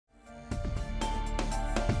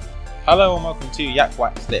Hello and welcome to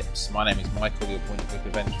YakWaxLips. My name is Michael, your point and click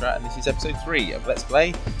adventurer, and this is episode 3 of Let's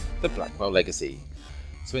Play the Blackwell Legacy.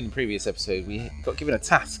 So in the previous episode we got given a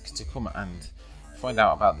task to come and find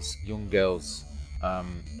out about this young girl's, her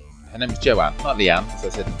name is Joanne, not Leanne, as I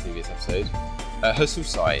said in the previous episode, her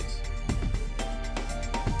suicide.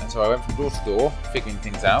 And so I went from door to door, figuring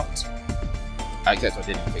things out, except I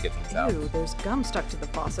didn't figure things out. Ew, there's gum stuck to the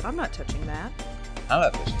faucet. I'm not touching that. I'm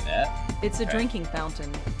not touching that. It's a drinking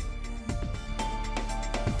fountain.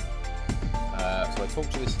 So I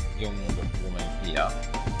talked to this young woman here,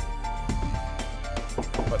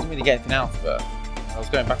 but I didn't really get anything out of her. I was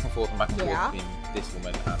going back and forth between this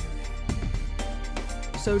woman and...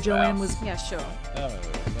 So Joanne was... Yeah, sure.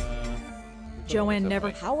 Joanne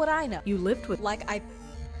never... How would I know? You lived with...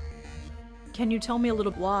 Can you tell me a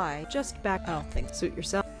little why? Just back... I don't think... Suit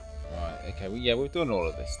yourself. Right, okay, well, yeah, we've done all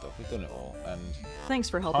of this stuff. We've done it all, and... Thanks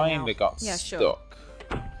for helping out. Kinda got stuck.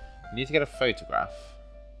 We need to get a photograph.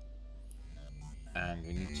 And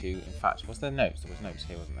we need to, in fact, was there notes? There was notes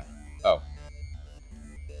here, wasn't there? Oh.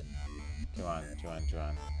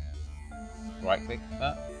 Joanne. Right click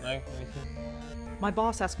that? No? Anything? My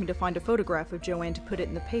boss asked me to find a photograph of Joanne to put it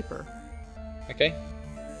in the paper. Okay.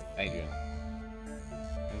 Adrian.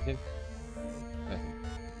 Anything? Nothing.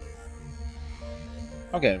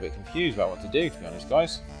 I'm getting a bit confused about what to do, to be honest,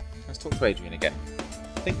 guys. Let's talk to Adrian again.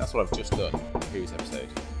 I think that's what I've just done in the previous episode.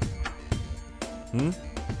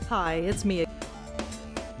 Hi, it's me.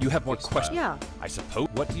 You have more questions? Yeah. I suppose.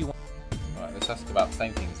 What do you want? Right, let's ask about the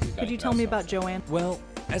same things. Could you tell me about Joanne? Well,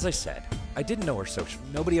 as I said, I didn't know her social.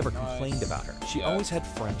 Nobody ever complained about her. She always had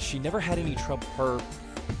friends. She never had any trouble. Her.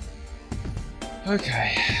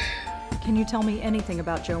 Okay. Can you tell me anything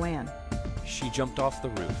about Joanne? She jumped off the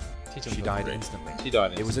roof. She died instantly.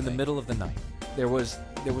 It was in the middle of the night. There was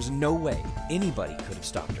no way anybody could have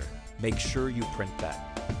stopped her. Make sure you print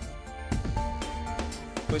that.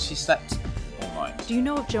 But she slept all night. Do you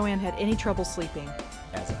know if Joanne had any trouble sleeping?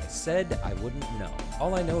 As I said, I wouldn't know.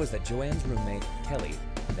 All I know is that Joanne's roommate, Kelly,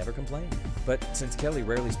 never complained. But since Kelly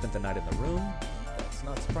rarely spent the night in the room, that's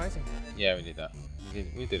not surprising. Yeah, we did that.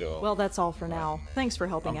 We did it all. Well, that's all for now. Thanks for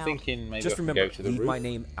helping out. I'm thinking maybe just I can remember, go to the leave roof. my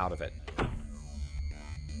name out of it.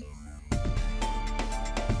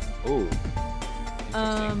 Ooh.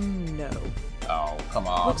 Interesting. No. Oh, come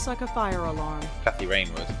on. Looks like a fire alarm. Kathy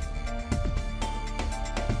Rainwood.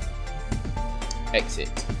 Exit.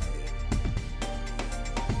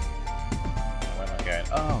 Where am I going?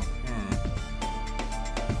 Oh,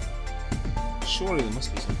 Surely there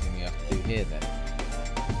must be something we have to do here then.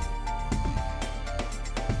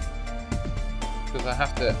 Because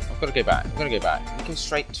I've got to go back. I've got to go back. Let me go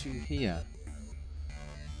straight to here.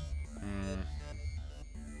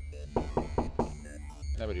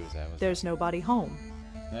 Nobody was there, was There's nobody home.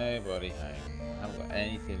 there? Nobody home. I haven't got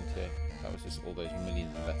anything to... That was just all those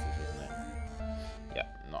millions of letters, wasn't it? Yeah,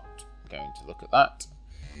 not going to look at that.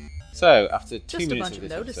 So, after 2 Just a minutes bunch of of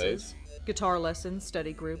this notices. episode... Guitar lessons,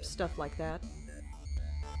 study groups, stuff like that.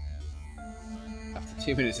 After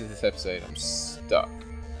 2 minutes of this episode, I'm stuck.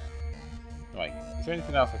 Right, is there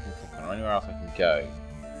anything else I can click on, or anywhere else I can go?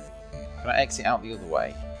 Can I exit out the other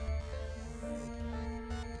way?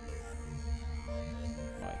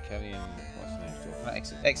 Right, Kelly and what's her name's door? Can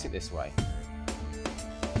I exit this way?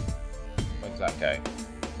 Where does that go?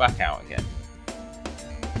 Back out again.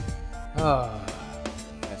 Ah,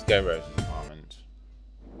 let's go Rose's apartment.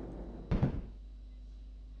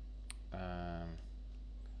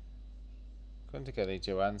 According to Kelly,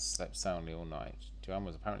 Joanne slept soundly all night. Joanne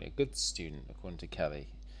was apparently a good student, according to Kelly.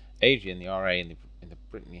 Adrian, the RA in the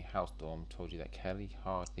Brittany house dorm, told you that Kelly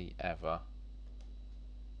hardly ever...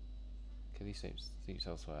 Kelly sleeps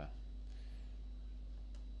elsewhere.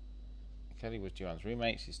 Kelly was Joanne's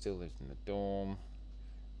roommate. She still lives in the dorm.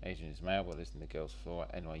 Adrian is male, but lives in the girls' floor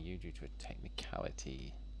at NYU due to a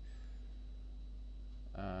technicality.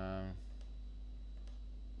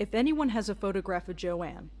 If anyone has a photograph of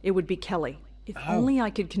Joanne, it would be Kelly. If only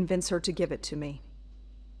I could convince her to give it to me.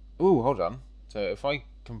 Ooh, hold on. So if I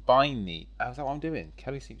combine the... Oh, is that what I'm doing?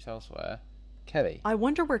 Kelly sleeps elsewhere. Kelly. I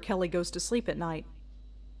wonder where Kelly goes to sleep at night.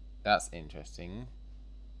 That's interesting.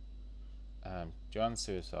 Joanne's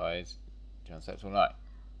suicide. Joanne slept all night.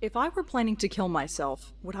 If I were planning to kill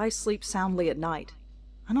myself, would I sleep soundly at night?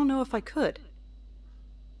 I don't know if I could.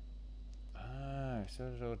 Oh,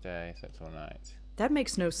 suicide all day, slept all night. That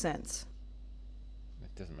makes no sense.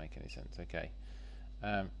 It doesn't make any sense, okay.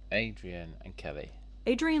 Adrian and Kelly.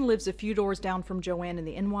 Adrian lives a few doors down from Joanne in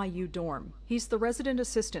the NYU dorm. He's the resident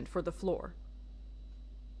assistant for the floor.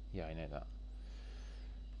 Yeah, I know that.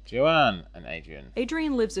 Joanne and Adrian.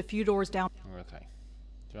 Adrian lives a few doors down. Okay.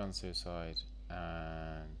 Joanne's suicide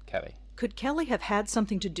and Kelly. Could Kelly have had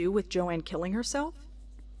something to do with Joanne killing herself?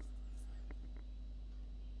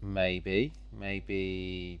 Maybe.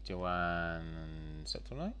 Maybe Joanne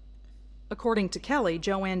slept all night? According to Kelly,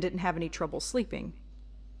 Joanne didn't have any trouble sleeping.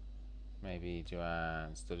 Maybe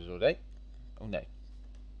Joanne studied all day? Oh no.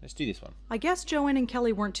 Let's do this one. I guess Joanne and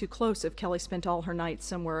Kelly weren't too close if Kelly spent all her nights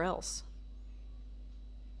somewhere else.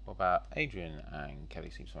 What about Adrian and Kelly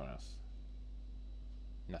sleep somewhere else?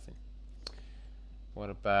 Nothing. What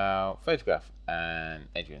about Photograph and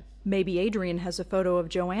Adrian? Maybe Adrian has a photo of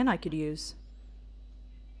Joanne I could use.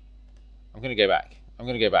 I'm going to go back. I'm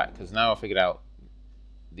going to go back because now I've figured out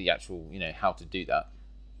the actual, how to do that.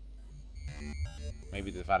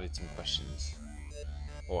 Maybe they've added some questions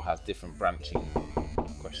or has different branching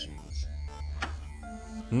questions.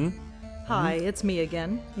 Hi, it's me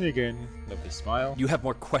again. Me again. Lovely smile. You have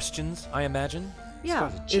more questions, I imagine? Yeah,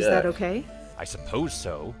 is that okay? I suppose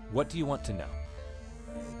so. What do you want to know?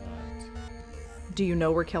 Right. Do you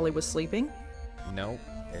know where Kelly was sleeping? No,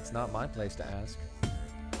 it's not my place to ask.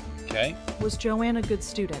 Okay. Was Joanne a good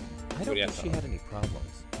student? I don't think she had any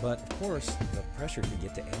problems, but of course, the pressure can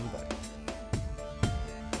get to anybody.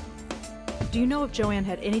 Do you know if Joanne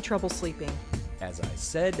had any trouble sleeping? As I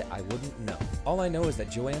said, I wouldn't know. All I know is that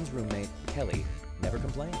Joanne's roommate, Kelly, never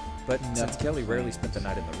complained. But since Kelly rarely spent the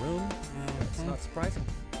night in the room, it's not surprising.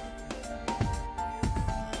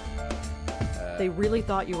 They really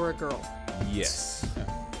thought you were a girl. Yes.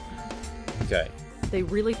 Okay. They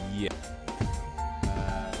really... Yeah.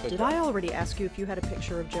 Did I already ask you if you had a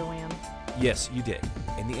picture of Joanne? Yes, you did.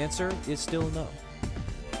 And the answer is still no.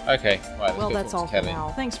 Okay. Right, Well, that's all for Kelly. now.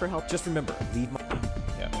 Thanks for helping. Just remember, leave my...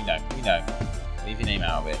 Yeah, we know. Leave your name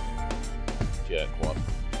out of it. Jerkwad.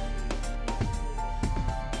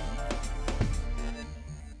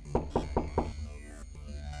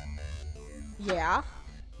 Yeah?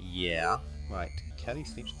 Yeah. Right. Kelly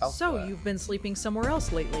sleeps elsewhere. So, you've been sleeping somewhere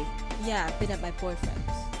else lately? Yeah, I've been at my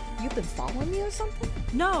boyfriend's. You've been following me or something?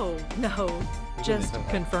 No. Just okay.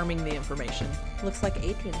 confirming the information. Looks like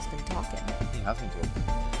Adrian's been talking. He has been talking.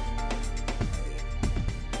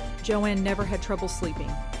 Joanne never had trouble sleeping.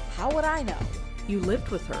 How would I know? You lived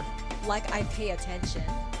with her. Like I pay attention.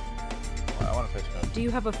 Right, I want a photograph. Do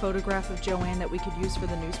you have a photograph of Joanne that we could use for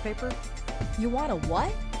the newspaper? You want a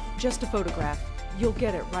what? Just a photograph. You'll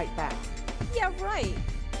get it right back. Yeah, right.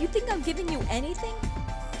 You think I'm giving you anything?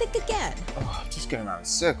 Think again. Oh, I'm just going around in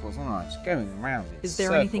circles, aren't I? Just going around in Is there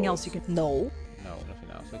circles. anything else you can... No. No, nothing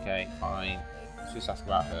else. Okay, fine. Let's just ask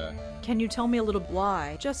about her. Can you tell me a little...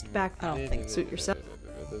 Why? Just back... I don't think so. Suit yourself.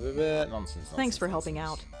 Nonsense. Thanks for helping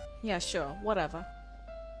out. Yeah, sure. Whatever.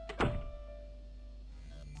 Okay,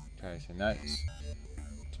 so notes.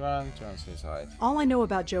 Joanne suicide. All I know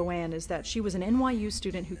about Joanne is that she was an NYU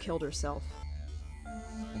student who killed herself.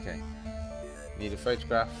 Okay. Need a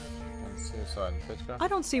photograph. Suicide and photograph. I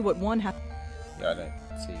don't see what one has... Yeah, I don't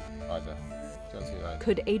see either. Don't see either.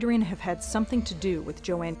 Could Adrian have had something to do with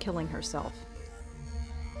Joanne killing herself?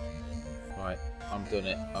 Right, I'm done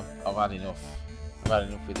it. I've had enough. I've had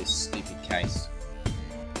enough with this stupid case.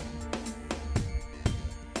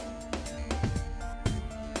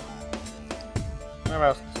 Where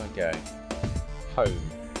else can I go? Home.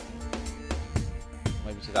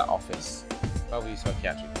 Maybe to that office. Bellevue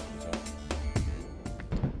Psychiatric Hospital.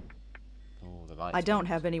 Oh, the lights. I don't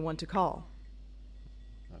have anyone to call.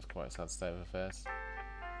 That's quite a sad state of affairs.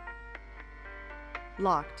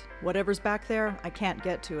 Locked. Whatever's back there, I can't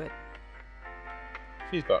get to it.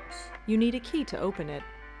 Fuse box. You need a key to open it.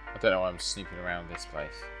 I don't know why I'm snooping around this place.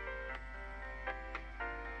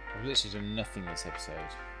 I've literally done nothing this episode.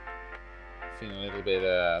 Feeling a little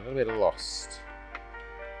bit lost.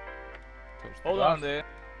 Hold on there.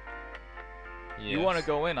 Yes. You want to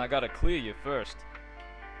go in? I gotta clear you first.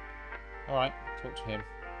 All right, talk to him.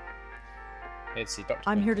 Here to see Dr.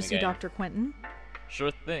 I'm here to Quentin see again. Dr. Quentin.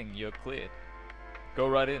 Sure thing. You're cleared. Go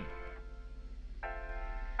right in.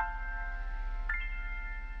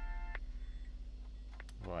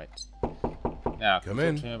 Right. Now, can Come we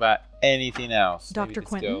in. talk to him about anything else? Dr. Maybe this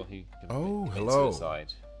Quentin? girl who Oh, committed hello.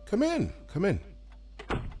 Suicide. Come in.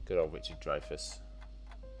 Good old Richard Dreyfuss.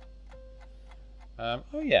 Oh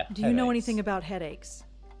yeah. Do you know headaches. anything about headaches?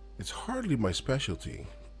 It's hardly my specialty,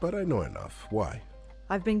 but I know enough. Why?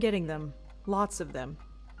 I've been getting them. Lots of them.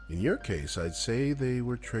 In your case, I'd say they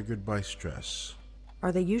were triggered by stress.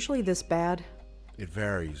 Are they usually this bad? It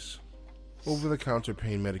varies. Over-the-counter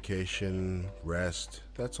pain medication, rest,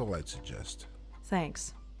 that's all I'd suggest.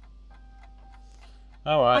 Thanks.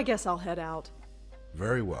 All right. I guess I'll head out.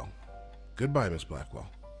 Very well. Goodbye, Miss Blackwell.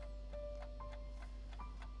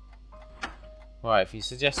 Right, if you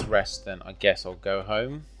suggest rest, then I guess I'll go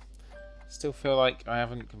home. Still feel like I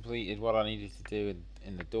haven't completed what I needed to do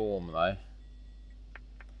in the dorm though.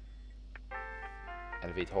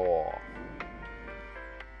 Elevator.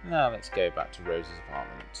 Now let's go back to Rose's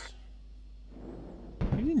apartment.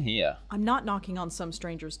 Who's in here? I'm not knocking on some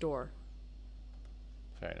stranger's door.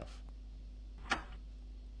 Fair enough.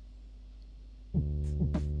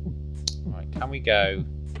 Right, can we go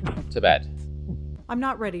to bed? I'm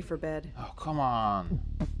not ready for bed. Oh, come on.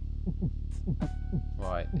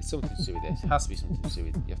 Right, it's something to do with this. It has to be something to do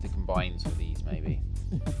with... You have to combine some of these, maybe.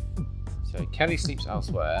 So, Kelly sleeps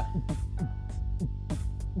elsewhere.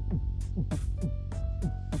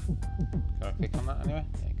 Can I click on that anyway?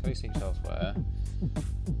 Yeah, Kelly sleeps elsewhere.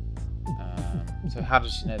 So how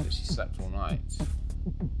does she know that she slept all night?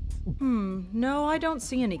 No, I don't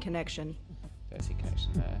see any connection. Don't see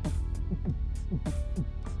connection there.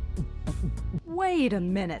 Wait a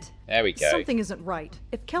minute. There we go. Something isn't right.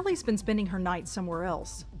 If Kelly's been spending her night somewhere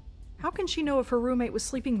else, how can she know if her roommate was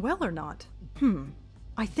sleeping well or not?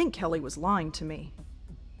 I think Kelly was lying to me.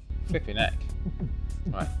 Flipping neck.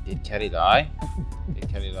 Right, did Kelly die? Did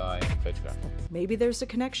Kelly die? Photograph. Maybe there's a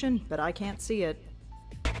connection, but I can't see it.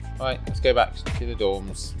 Right, let's go back to the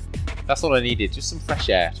dorms. That's all I needed, just some fresh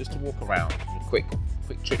air, just to walk around. A quick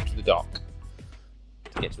trip to the dock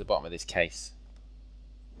to get to the bottom of this case.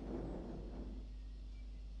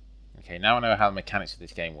 Okay, now I know how the mechanics of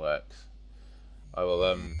this game works.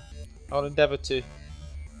 I'll endeavour to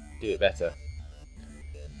do it better.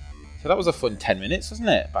 So that was a fun 10 minutes, wasn't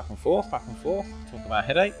it? Back and forth, talk about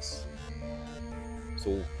headaches.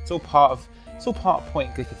 It's all part of point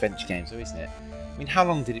and click adventure games, though, isn't it? I mean, how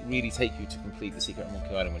long did it really take you to complete The Secret of Monkey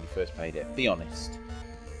Island when you first played it? Be honest.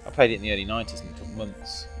 I played it in the early 90s and it took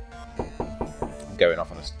months. I'm going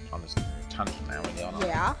off on a tangent now, really, aren't I?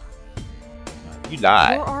 Yeah. You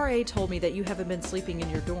lie. Your RA told me that you haven't been sleeping in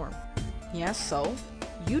your dorm. Yeah, so?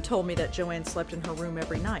 You told me that Joanne slept in her room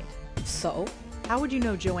every night. So? How would you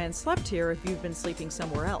know Joanne slept here if you've been sleeping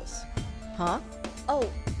somewhere else? Huh?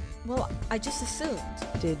 Oh, well, I just assumed.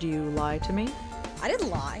 Did you lie to me? I didn't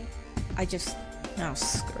lie. I just... Oh,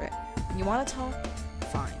 screw it. You want to talk?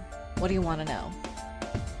 Fine. What do you want to know?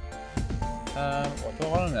 What do I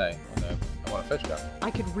want to know? I want a photograph.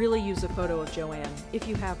 I could really use a photo of Joanne, if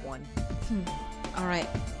you have one. Alright,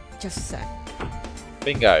 just a sec.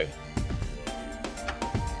 Bingo.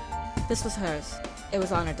 This was hers. It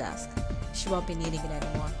was on her desk. She won't be needing it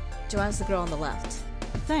anymore. Joanne's the girl on the left.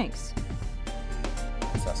 Thanks.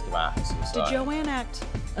 Let's ask about her suicide. Did Joanne act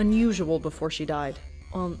unusual before she died?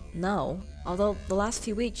 Well, no. Although the last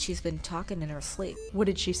few weeks she's been talking in her sleep. What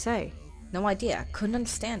did she say? No idea. Couldn't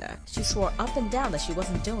understand her. She swore up and down that she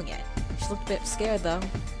wasn't doing it. She looked a bit scared though.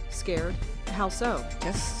 Scared? How so?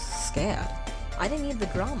 Just scared. I didn't need the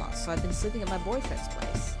drama, so I've been sleeping at my boyfriend's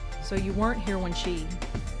place. So you weren't here when she...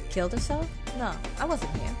 Killed herself? No, I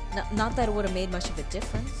wasn't here. Not that it would have made much of a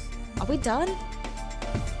difference. Are we done?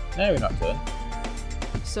 No, we're not done.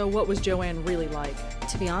 So what was Joanne really like?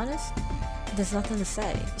 To be honest, there's nothing to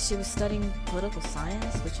say. She was studying political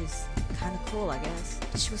science, which is kind of cool, I guess.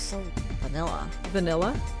 She was so vanilla.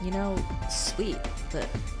 Vanilla? You know, sweet, but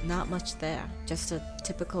not much there. Just a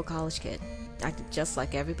typical college kid. Acted just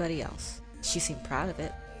like everybody else. She seemed proud of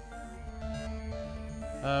it.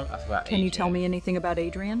 That's about Can you tell me anything about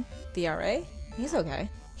Adrian? The RA? He's okay.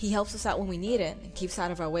 He helps us out when we need it and keeps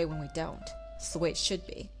out of our way when we don't. It's the way it should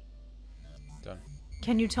be. Done.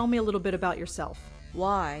 Can you tell me a little bit about yourself?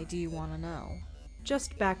 Why do you want to know?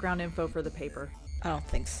 Just background info for the paper. I don't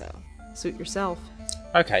think so. Suit yourself.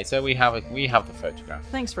 Okay, so we have the photograph.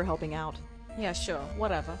 Thanks for helping out. Yeah, sure.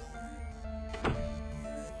 Whatever.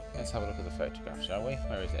 Let's have a look at the photograph, shall we?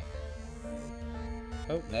 Where is it?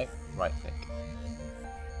 Oh, no. Right click.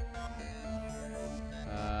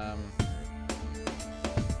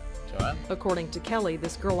 Joanne? According to Kelly,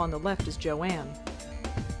 this girl on the left is Joanne.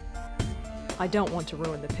 I don't want to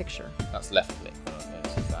ruin the picture. That's left click.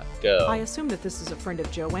 This is that girl. I assume that this is a friend of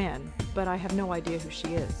Joanne, but I have no idea who she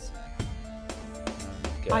is.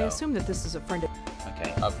 Girl. I assume that this is a friend of...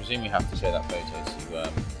 Okay, I presume you have to show that photo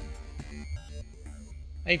to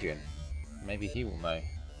Adrian. Maybe he will know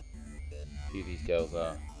who these girls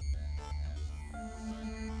are.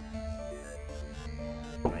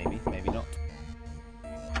 Maybe not.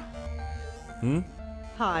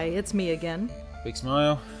 Hi, it's me again. Big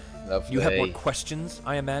smile. Lovely. You have more questions,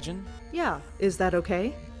 I imagine? Yeah, is that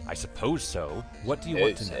okay? I suppose so. What do you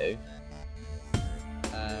want to know?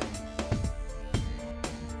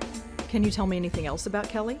 Can you tell me anything else about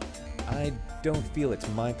Kelly? I don't feel it's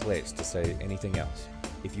my place to say anything else.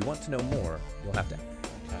 If you want to know more, you'll have to...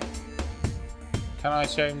 Okay. Can I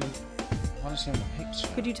show him... I want to show him the picture.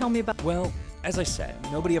 Could you tell me about... Well, As I said,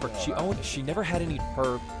 nobody ever. She never had any.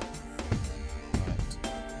 Her.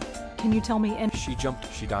 Can you tell me any? She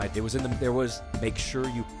jumped. She died. It was in the. There was. Make sure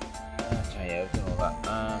you. Okay, yeah, we've done all that.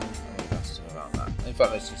 I'm going to ask something about that. In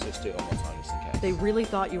fact, let's just do it one more time just in case. They really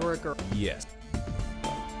thought you were a girl. Yes.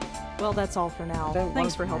 Well, that's all for now.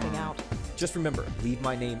 Thanks for helping out. Just remember, leave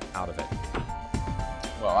my name out of it.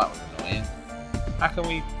 Well, that was annoying. How can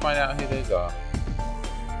we find out who those are?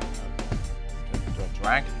 Do I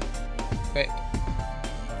drag? Quick.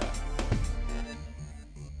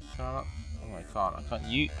 Can I not? Oh, I can't. I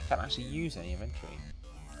can't actually use any inventory.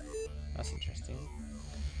 That's interesting.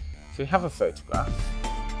 So we have a photograph.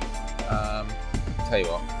 Tell you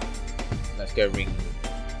what. Let's go ring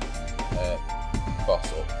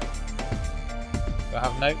boss up. Do I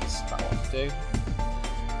have notes about what to do?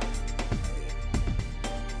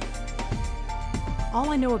 All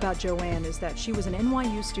I know about Joanne is that she was an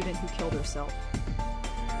NYU student who killed herself.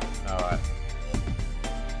 Alright.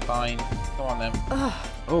 Fine. Come on then. Ugh.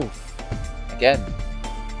 Oof. Again.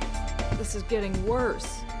 This is getting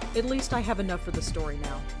worse. At least I have enough for the story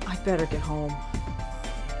now. I better get home.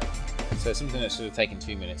 So something that should have taken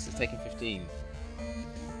 2 minutes has taken 15.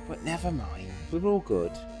 But never mind. We're all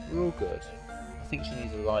good. We're all good. I think she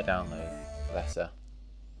needs to lie down though. Bless her.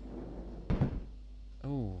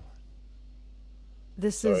 Ooh.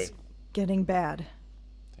 This is getting bad.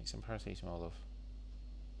 Take some paracetamol, love.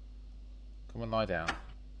 Come and lie down.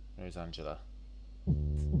 Where is Angela?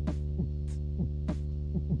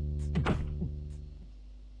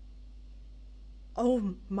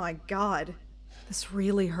 Oh my god. This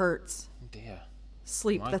really hurts. Oh dear.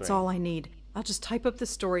 Sleep, that's all I need. I'll just type up the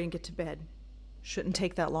story and get to bed. Shouldn't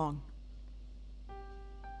take that long.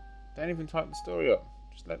 Don't even type the story up.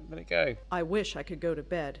 Just let it go. I wish I could go to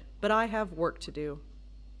bed, but I have work to do.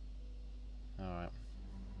 Alright.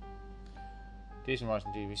 Do some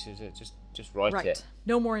writing, do just write right. it.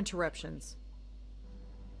 No more interruptions.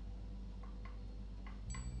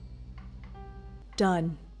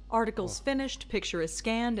 Done. Article's finished, picture is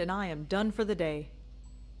scanned, and I am done for the day.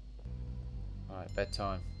 Alright,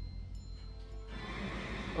 bedtime.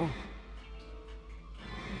 Oh.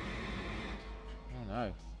 Oh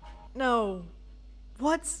no. No.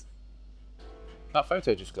 What's... That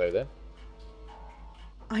photo just glowed then.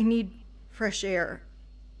 I need fresh air.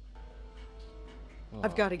 Oh.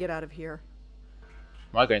 I've got to get out of here.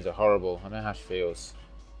 Migraines are horrible. I know how she feels.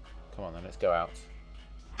 Come on then, let's go out.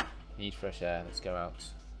 Need fresh air, let's go out.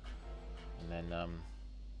 And then,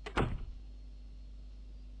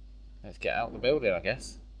 let's get out of the building, I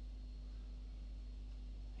guess.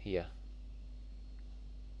 Here.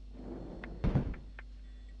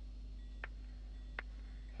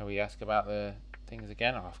 Can we ask about the things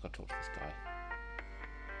again? Oh, I've got to talk to this guy.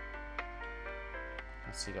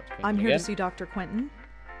 Let's see Dr. Quentin I'm here again. to see Dr. Quentin.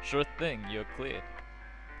 Sure thing, you're cleared.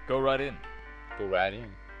 Go right in. Go right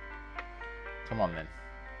in. Come on then.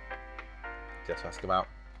 Just ask about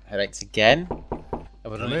headaches again.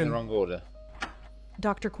 Have I done it in the wrong order?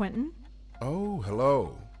 Dr. Quentin? Oh,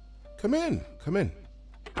 hello. Come in. Come in.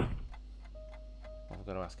 What have I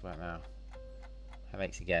got to ask about now?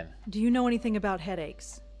 Headaches again. Do you know anything about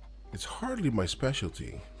headaches? It's hardly my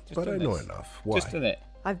specialty, but I know enough. Why? Just done it.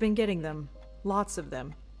 I've been getting them. Lots of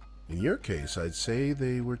them. In your case, I'd say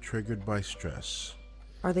they were triggered by stress.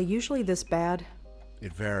 Are they usually this bad?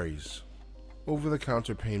 It varies.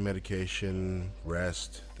 Over-the-counter pain medication,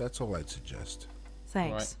 rest, that's all I'd suggest.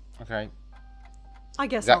 Thanks. Right. Okay. I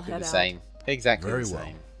guess Exactly I'll head the same. out. Exactly Very the well.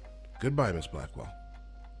 same. Goodbye, Miss Blackwell.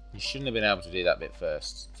 You shouldn't have been able to do that bit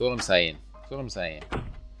first. That's all I'm saying. That's all I'm saying.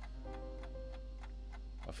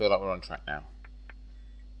 I feel like we're on track now.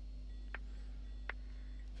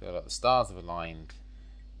 I feel like the stars have aligned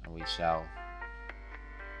and we shall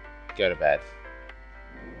go to bed.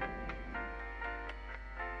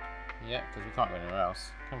 Yeah, because we can't go anywhere else,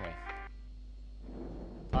 can we?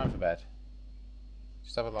 Time for bed.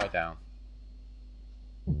 Just have a lie down.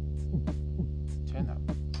 Turn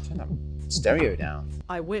that stereo down.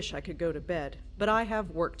 I wish I could go to bed, but I have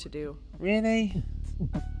work to do. Really?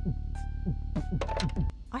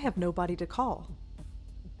 I have nobody to call.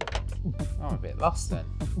 I'm a bit lost then.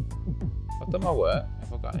 I've done my work.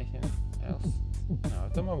 Have I got anything else? No,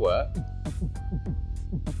 I've done my work.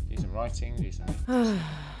 Do some writing, do some...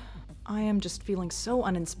 I am just feeling so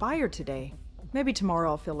uninspired today. Maybe tomorrow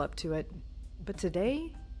I'll feel up to it. But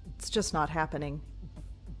today, it's just not happening.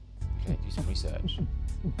 Okay, do some research.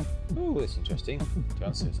 Ooh, that's interesting.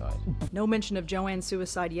 Joanne's suicide. No mention of Joanne's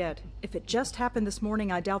suicide yet. If it just happened this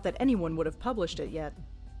morning, I doubt that anyone would have published it yet.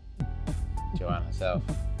 Joanne herself.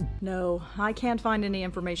 No, I can't find any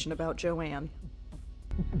information about Joanne.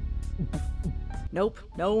 Nope,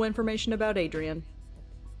 no information about Adrian.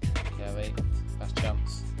 Kelly, last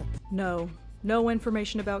chance. No, no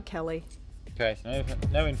information about Kelly. Okay, so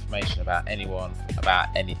no information about anyone, about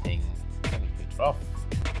anything. Kelly Peter off.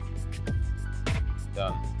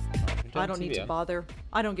 Done. Right, I don't need to bother.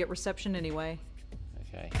 I don't get reception anyway.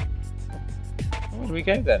 Okay. Where do we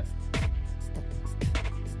go then?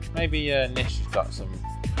 Maybe Nish has got some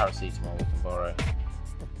paracetamol we can borrow.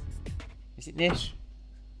 Is it Nish?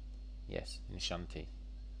 Yes, Nishanti.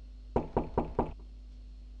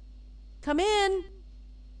 Come in.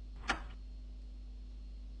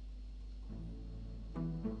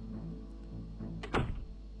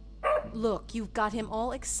 Look, you've got him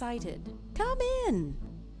all excited. Come in.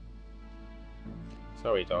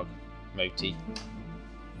 Sorry, dog. Moti.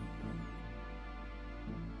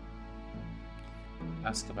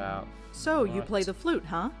 Ask about... So, you play the flute,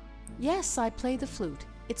 huh? Yes, I play the flute.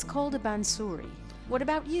 It's called a bansuri. What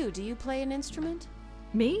about you? Do you play an instrument?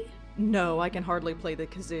 Me? No, I can hardly play the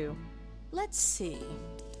kazoo. Let's see.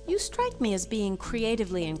 You strike me as being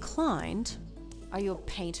creatively inclined. Are you a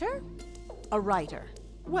painter? A writer?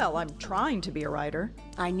 Well, I'm trying to be a writer.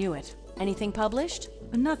 I knew it. Anything published?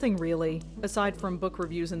 Nothing really, aside from book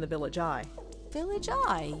reviews in the Village Eye. Village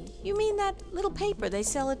Eye? You mean that little paper they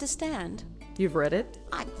sell at the stand? You've read it?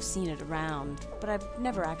 I've seen it around, but I've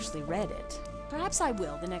never actually read it. Perhaps I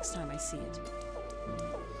will the next time I see it.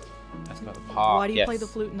 Ask about the park. Why do you play the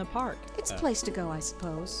flute in the park? It's a place to go, I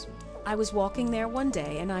suppose. I was walking there one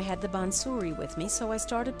day and I had the bansuri with me, so I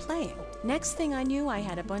started playing. Next thing I knew, I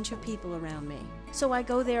had a bunch of people around me. So I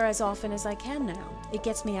go there as often as I can now. It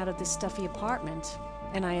gets me out of this stuffy apartment,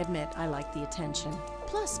 and I admit I like the attention.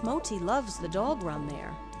 Plus, Moti loves the dog run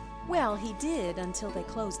there. Well, he did until they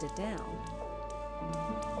closed it down.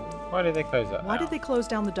 Why did they close that Why did they close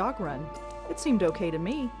down the dog run? It seemed okay to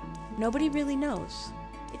me. Nobody really knows.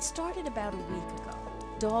 It started about a week ago.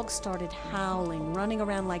 Dogs started howling, running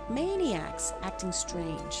around like maniacs, acting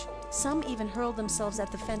strange. Some even hurled themselves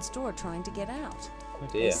at the fence door trying to get out. Oh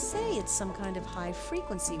dear. They say it's some kind of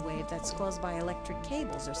high-frequency wave that's caused by electric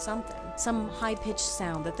cables or something. Some high-pitched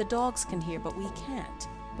sound that the dogs can hear, but we can't.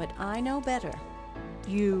 But I know better.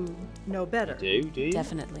 You know better? You do you?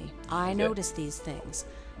 Definitely. I noticed these things.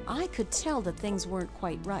 I could tell that things weren't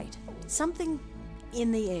quite right. Something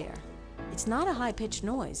in the air. It's not a high-pitched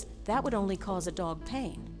noise. That would only cause a dog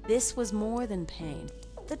pain. This was more than pain.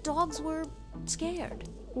 The dogs were scared.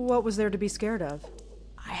 What was there to be scared of?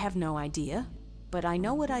 I have no idea. But I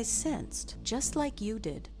know what I sensed, just like you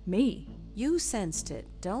did. Me? You sensed it.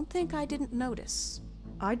 Don't think I didn't notice.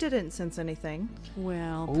 I didn't sense anything.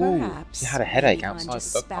 Well, Ooh, perhaps. she had a headache I'm outside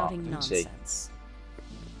just the dog park, spouting didn't she? nonsense.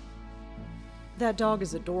 That dog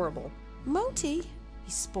is adorable. Moti,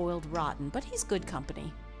 he's spoiled rotten, but he's good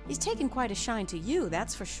company. He's taken quite a shine to you,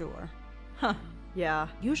 that's for sure. Huh, yeah.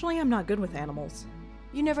 Usually I'm not good with animals.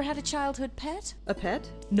 You never had a childhood pet? A pet?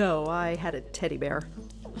 No, I had a teddy bear.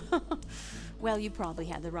 Well, you probably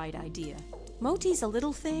had the right idea. Moti's a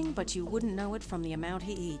little thing, but you wouldn't know it from the amount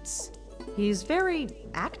he eats. He's very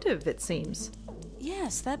active, it seems.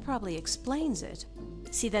 Yes, that probably explains it.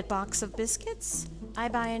 See that box of biscuits? I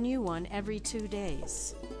buy a new one every 2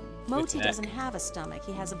 days. Moti doesn't have a stomach.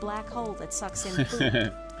 He has a black hole that sucks in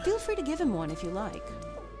food. Feel free to give him one if you like.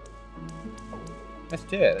 Let's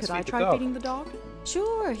do it. Let's Could I feed the try dog. feeding the dog?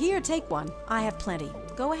 Sure, here, take one. I have plenty.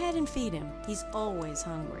 Go ahead and feed him. He's always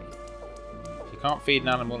hungry. If you can't feed an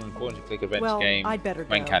animal in a point-and-click adventure Well, game, I'd better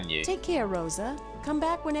when go. can you? Take care, Rosa. Come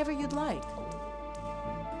back whenever you'd like.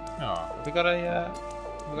 Oh, have we got a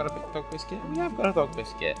dog biscuit? We have got a dog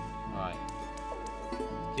biscuit. Right.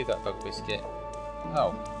 Give that dog biscuit.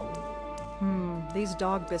 Oh, These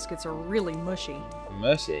dog biscuits are really mushy.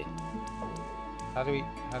 mercy. How do we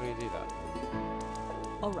do that?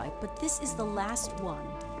 All right, but this is the last one.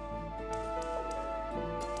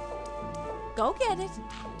 Go get it.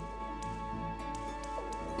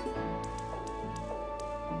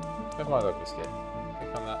 Where's my dog biscuit?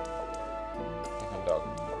 Click on that. Click on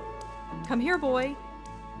dog. Come here, boy.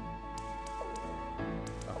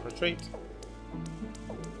 Time for a treat.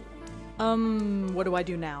 What do I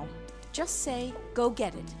do now? Just say, go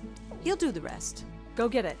get it. He'll do the rest. Go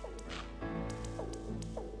get it.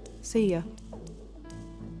 See ya.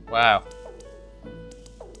 Wow.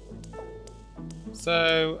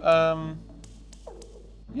 So,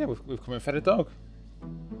 yeah, we've come and fed a dog.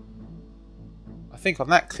 I think on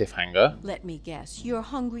that cliffhanger, Let me guess, you're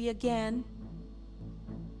hungry again?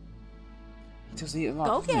 he does eat a lot.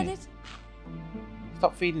 Go doesn't get he? it.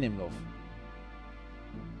 Stop feeding him, love.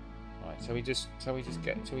 Right,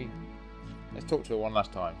 let's talk to her one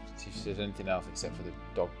last time. See if she says anything else except for the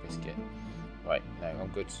dog biscuit. Right, no, I'm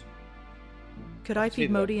good. Could I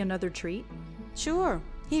feed Moti another treat? Sure.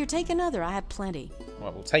 Here, take another. I have plenty.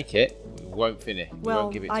 Right, we'll take it. We won't finish. We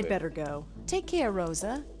won't give it to I'd better go. Take care,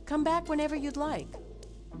 Rosa. Come back whenever you'd like.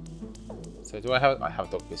 So do I have a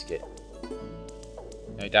dog biscuit?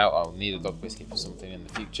 No doubt I'll need a dog biscuit for something in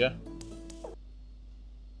the future.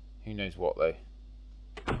 Who knows what though.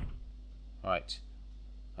 Right.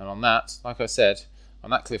 And on that, like I said, on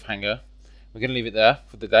that cliffhanger, we're going to leave it there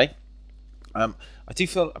for the day. I do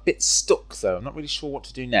feel a bit stuck though. I'm not really sure what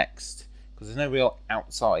to do next because there's no real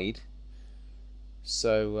outside.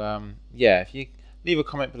 So yeah, if you leave a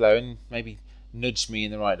comment below and maybe nudge me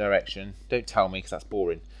in the right direction. Don't tell me because that's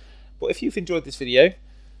boring. But if you've enjoyed this video,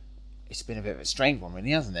 it's been a bit of a strange one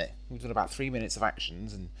really, hasn't it? We've done about 3 minutes of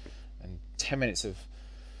actions and 10 minutes of,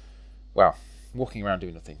 well, walking around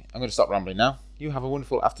doing nothing. I'm going to stop rambling now. You have a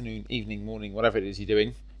wonderful afternoon, evening, morning, whatever it is you're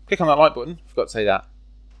doing. Click on that like button. Forgot to say that.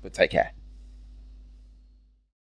 But take care.